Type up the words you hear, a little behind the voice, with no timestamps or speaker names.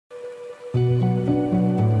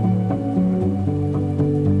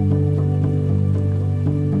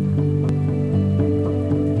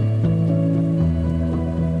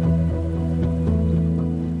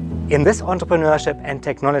In this Entrepreneurship and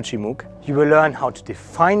Technology MOOC, you will learn how to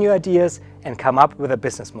define your ideas and come up with a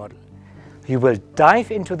business model. You will dive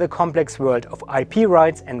into the complex world of IP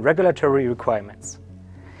rights and regulatory requirements.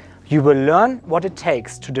 You will learn what it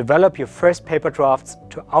takes to develop your first paper drafts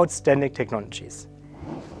to outstanding technologies.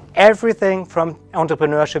 Everything from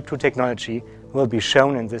entrepreneurship to technology will be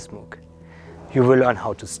shown in this MOOC. You will learn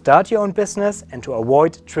how to start your own business and to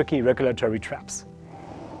avoid tricky regulatory traps.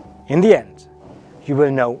 In the end, you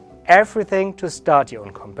will know everything to start your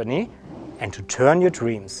own company and to turn your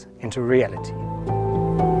dreams into reality.